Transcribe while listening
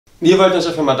Wir wollten euch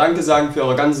einfach mal Danke sagen für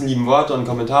eure ganzen lieben Worte und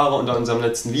Kommentare unter unserem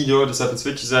letzten Video. Das hat uns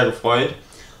wirklich sehr gefreut.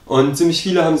 Und ziemlich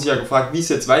viele haben sich ja gefragt, wie es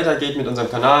jetzt weitergeht mit unserem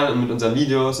Kanal und mit unseren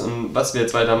Videos und was wir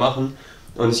jetzt weitermachen.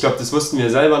 Und ich glaube, das wussten wir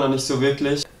selber noch nicht so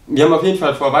wirklich. Wir haben auf jeden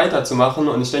Fall vor, weiterzumachen,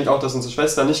 und ich denke auch, dass unsere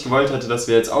Schwester nicht gewollt hätte, dass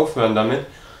wir jetzt aufhören damit.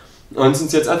 Und es ist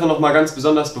uns jetzt einfach nochmal ganz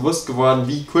besonders bewusst geworden,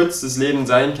 wie kurz das Leben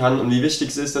sein kann und wie wichtig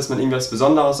es ist, dass man irgendwas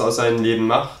Besonderes aus seinem Leben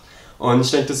macht. Und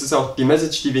ich denke, das ist auch die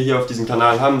Message, die wir hier auf diesem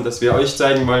Kanal haben, dass wir euch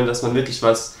zeigen wollen, dass man wirklich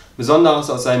was Besonderes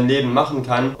aus seinem Leben machen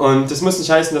kann. Und das muss nicht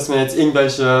heißen, dass man jetzt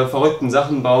irgendwelche verrückten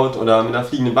Sachen baut oder mit einer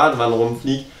fliegenden Badewanne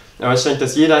rumfliegt. Aber ich denke,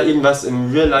 dass jeder irgendwas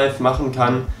im Real Life machen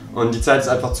kann. Und die Zeit ist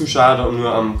einfach zu schade, um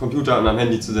nur am Computer und am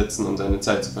Handy zu sitzen und seine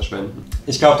Zeit zu verschwenden.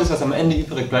 Ich glaube, das, was am Ende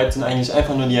übrig bleibt, sind eigentlich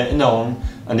einfach nur die Erinnerungen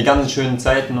an die ganzen schönen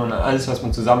Zeiten und an alles, was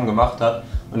man zusammen gemacht hat.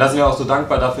 Und da sind wir auch so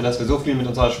dankbar dafür, dass wir so viel mit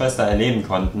unserer Schwester erleben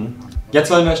konnten. Jetzt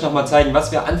wollen wir euch nochmal zeigen,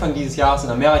 was wir Anfang dieses Jahres in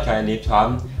Amerika erlebt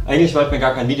haben. Eigentlich wollten wir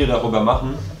gar kein Video darüber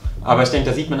machen, aber ich denke,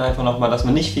 da sieht man einfach nochmal, dass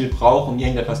man nicht viel braucht, um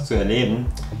irgendetwas zu erleben.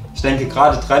 Ich denke,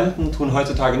 gerade Trampen tun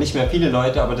heutzutage nicht mehr viele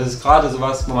Leute, aber das ist gerade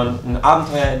sowas, wo man ein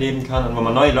Abenteuer erleben kann und wo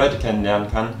man neue Leute kennenlernen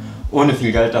kann, ohne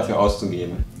viel Geld dafür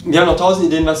auszugeben. Wir haben noch 1000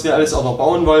 Ideen, was wir alles auch noch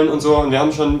bauen wollen und so, und wir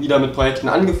haben schon wieder mit Projekten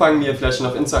angefangen, wie ihr vielleicht schon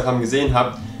auf Instagram gesehen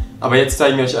habt. Aber jetzt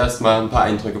zeigen wir euch erstmal ein paar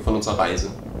Eindrücke von unserer Reise.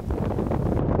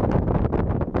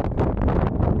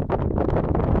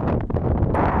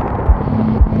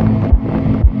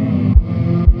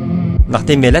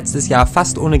 Nachdem wir letztes Jahr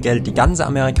fast ohne Geld die ganze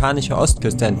amerikanische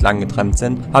Ostküste entlang getrampt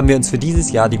sind, haben wir uns für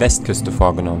dieses Jahr die Westküste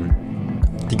vorgenommen.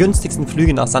 Die günstigsten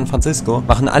Flüge nach San Francisco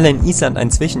machen alle in Island einen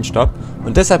Zwischenstopp,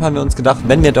 und deshalb haben wir uns gedacht,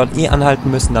 wenn wir dort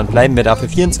anhalten müssen, dann bleiben wir da für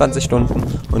 24 Stunden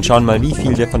und schauen mal, wie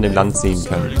viel wir von dem Land sehen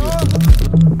können.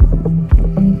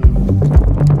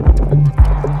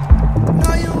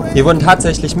 Wir wurden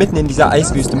tatsächlich mitten in dieser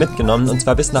Eiswüste mitgenommen, und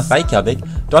zwar bis nach Reykjavik.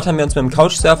 Dort haben wir uns mit einem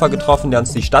Couchsurfer getroffen, der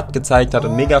uns die Stadt gezeigt hat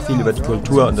und mega viel über die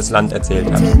Kultur und das Land erzählt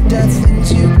hat.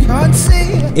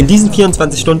 In diesen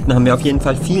 24 Stunden haben wir auf jeden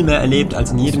Fall viel mehr erlebt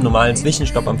als in jedem normalen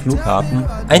Zwischenstopp am Flughafen.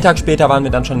 Einen Tag später waren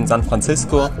wir dann schon in San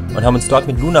Francisco und haben uns dort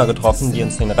mit Luna getroffen, die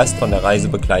uns den Rest von der Reise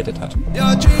begleitet hat.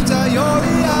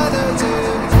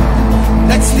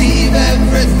 Let's leave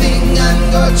everything and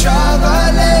go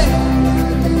traveling.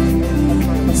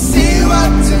 See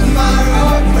what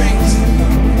tomorrow brings.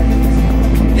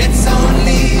 It's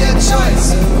only a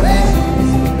choice away.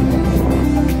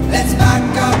 Let's back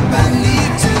up and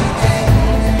leave today.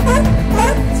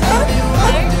 Tell me,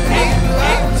 what do you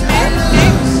have to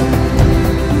lose?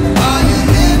 Are you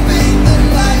living the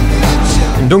life you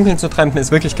choose? Im Dunkeln zu trampen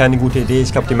ist wirklich keine gute Idee.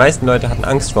 Ich glaube, die meisten Leute hatten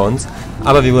Angst vor uns,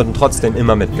 aber wir wurden trotzdem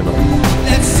immer mitgenommen.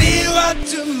 Let's see what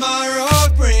tomorrow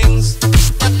brings.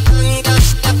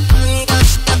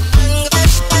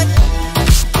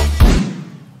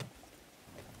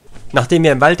 Nachdem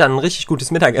wir im Wald dann ein richtig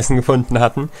gutes Mittagessen gefunden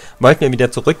hatten, wollten wir wieder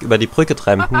zurück über die Brücke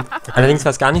trampen. Allerdings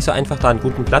war es gar nicht so einfach, da einen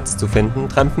guten Platz zu finden.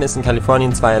 Trampen ist in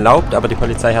Kalifornien zwar erlaubt, aber die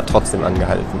Polizei hat trotzdem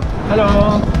angehalten.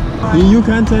 Hello! You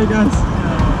can take us.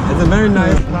 It's a very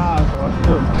nice path.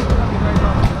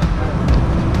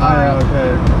 Ah, yeah,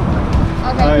 okay.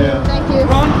 Okay, oh, yeah. Thank you.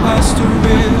 Run past the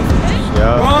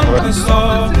river, run past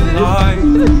all the light.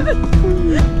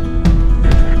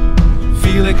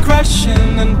 Feel it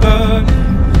crashing and burning.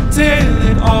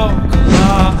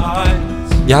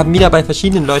 Wir haben wieder bei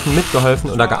verschiedenen Leuten mitgeholfen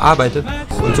oder gearbeitet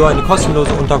und so eine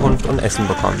kostenlose Unterkunft und Essen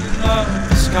bekommen.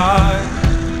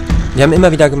 Wir haben immer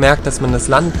wieder gemerkt, dass man das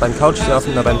Land beim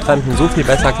Couchsurfen oder beim Trampen so viel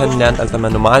besser kennenlernt, als wenn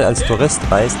man normal als Tourist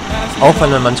reist, auch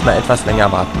wenn man manchmal etwas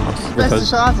länger warten muss. Beste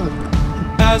Straße.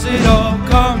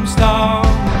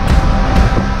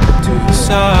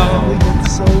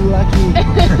 So lucky.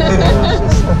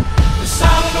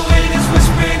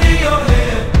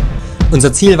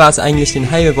 Unser Ziel war es eigentlich,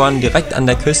 den Highway 1 direkt an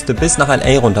der Küste bis nach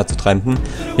LA runter zu trampen.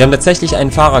 Wir haben tatsächlich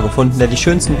einen Fahrer gefunden, der die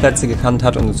schönsten Plätze gekannt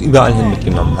hat und uns überall hin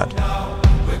mitgenommen hat.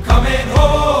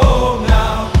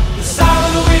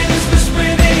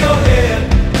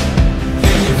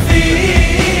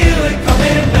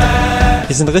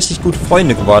 Wir sind richtig gute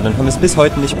Freunde geworden und haben es bis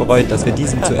heute nicht bereut, dass wir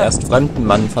diesem zuerst fremden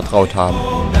Mann vertraut haben.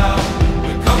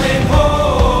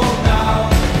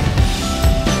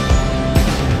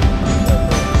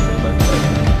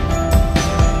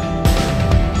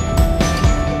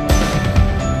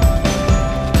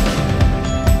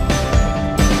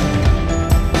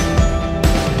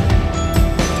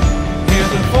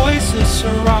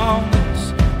 Surround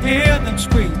us, hear them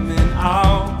screaming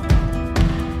out.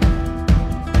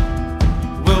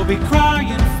 We'll be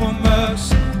crying for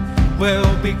mercy,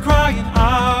 we'll be crying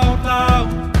out loud.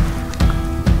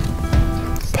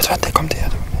 Pass auf, der kommt her.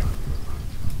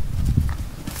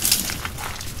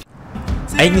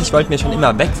 Eigentlich wollten wir schon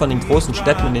immer weg von den großen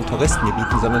Städten und den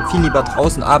Touristengebieten, sondern viel lieber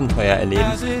draußen Abenteuer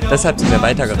erleben. Deshalb sind wir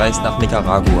weitergereist nach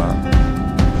Nicaragua.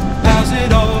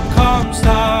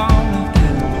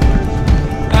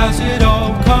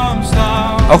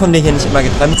 Auch wenn wir hier nicht immer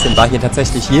getrennt sind, war hier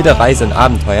tatsächlich jede Reise ein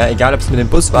Abenteuer, egal ob es mit dem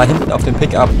Bus war, hinten auf dem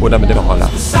Pickup oder mit dem Roller.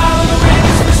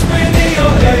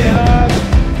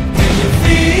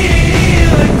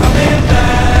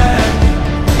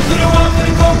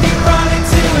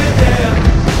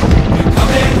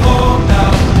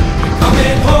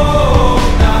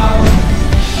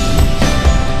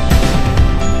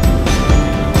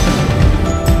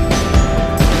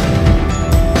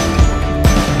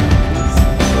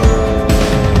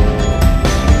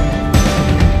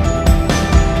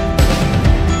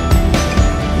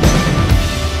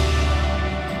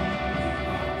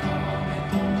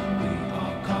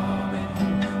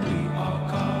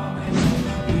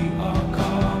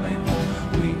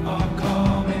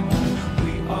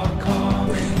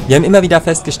 Wir haben immer wieder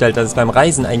festgestellt, dass es beim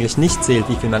Reisen eigentlich nicht zählt,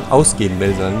 wie viel man ausgeben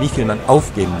will, sondern wie viel man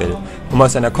aufgeben will, um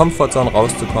aus seiner Komfortzone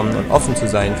rauszukommen und offen zu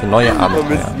sein für neue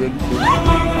Abenteuer.